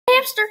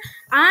hamster.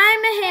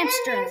 I'm a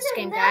hamster in this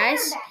game,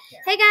 guys.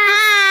 Hey, guys.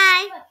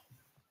 Hi.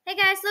 Hey,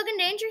 guys. Logan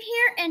Danger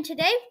here, and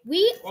today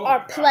we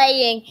are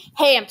playing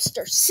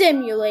Hamster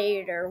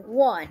Simulator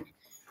 1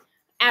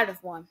 out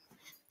of 1.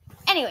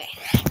 Anyway,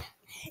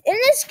 in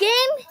this game,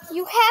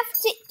 you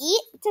have to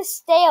eat to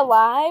stay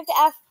alive,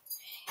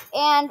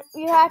 and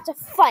you have to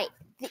fight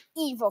the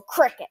evil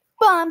cricket.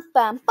 Bum,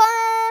 bum,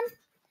 bum.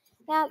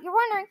 Now, you're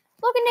wondering,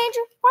 Logan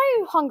Danger, why are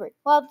you hungry?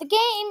 Well, the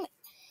game,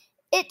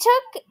 it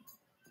took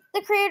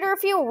the creator a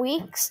few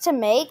weeks to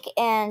make,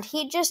 and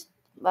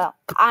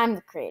I'm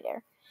the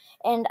creator.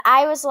 And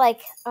I was like,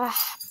 I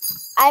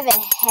have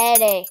a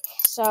headache.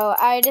 So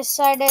I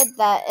decided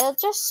that it'll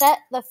just set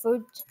the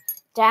food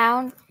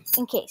down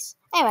in case.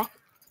 Anyway,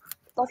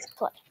 let's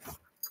play.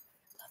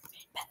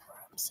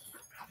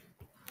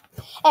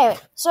 Anyway,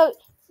 so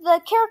the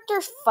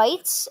character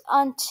fights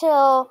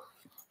until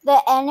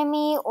the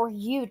enemy or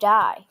you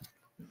die.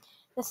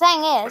 The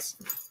thing is,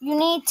 you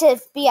need to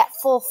be at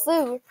full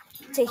food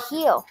to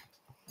heal.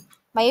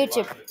 My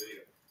YouTube.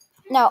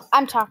 No,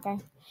 I'm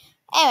talking.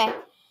 Anyway,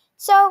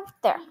 so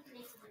there.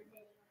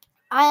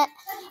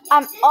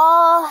 I'm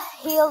all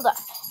healed up.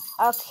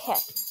 Okay,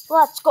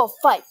 let's go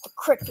fight the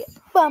cricket.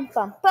 Bum,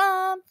 bum,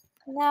 bum.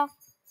 Now,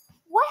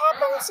 what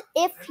happens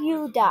if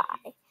you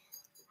die?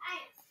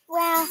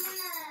 Well,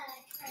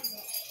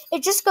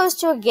 it just goes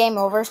to a game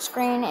over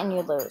screen and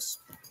you lose.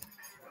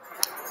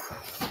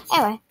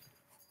 Anyway,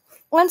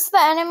 once the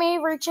enemy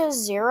reaches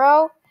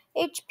 0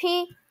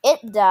 HP,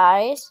 it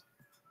dies.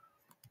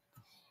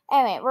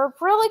 Anyway, we're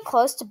really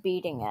close to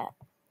beating it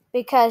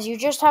because you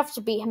just have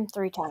to beat him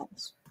 3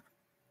 times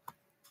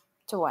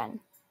to win.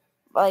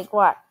 Like,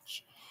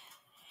 watch.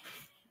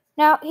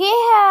 Now, he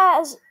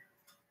has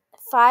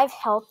 5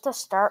 health to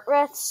start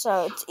with,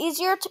 so it's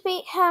easier to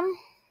beat him.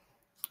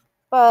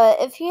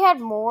 But if he had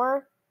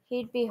more,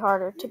 he'd be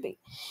harder to beat.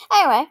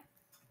 Anyway,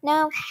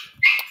 now,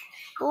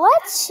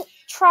 let's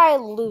try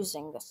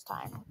losing this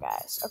time,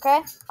 guys,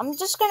 okay? I'm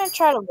just going to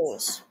try to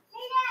lose.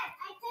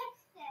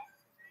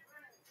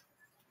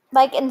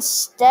 Like,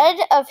 instead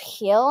of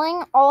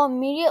healing, I'll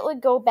immediately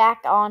go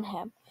back on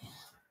him.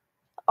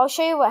 I'll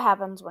show you what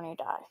happens when you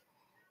die.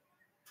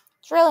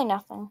 It's really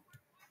nothing.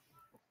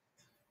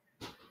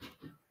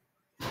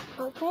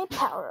 Look, many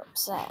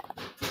power-ups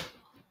in.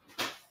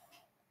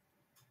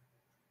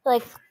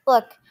 Like,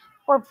 look,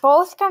 we're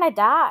both gonna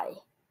die.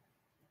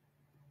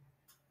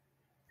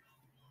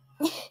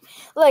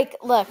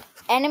 Look,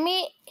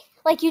 enemy,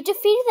 like, you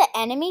defeated the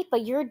enemy,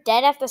 but you're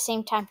dead at the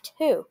same time,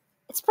 too.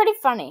 It's pretty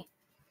funny.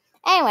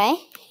 Anyway,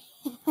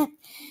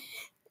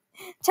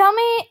 tell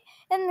me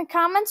in the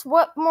comments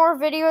what more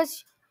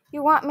videos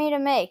you want me to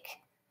make.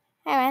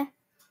 Anyway,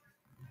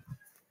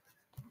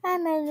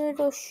 I'm a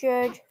little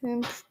sad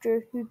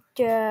hamster who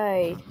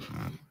died.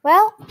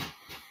 Well,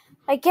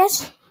 I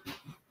guess,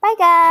 bye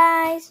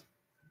guys.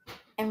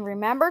 And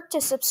remember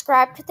to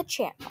subscribe to the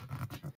channel.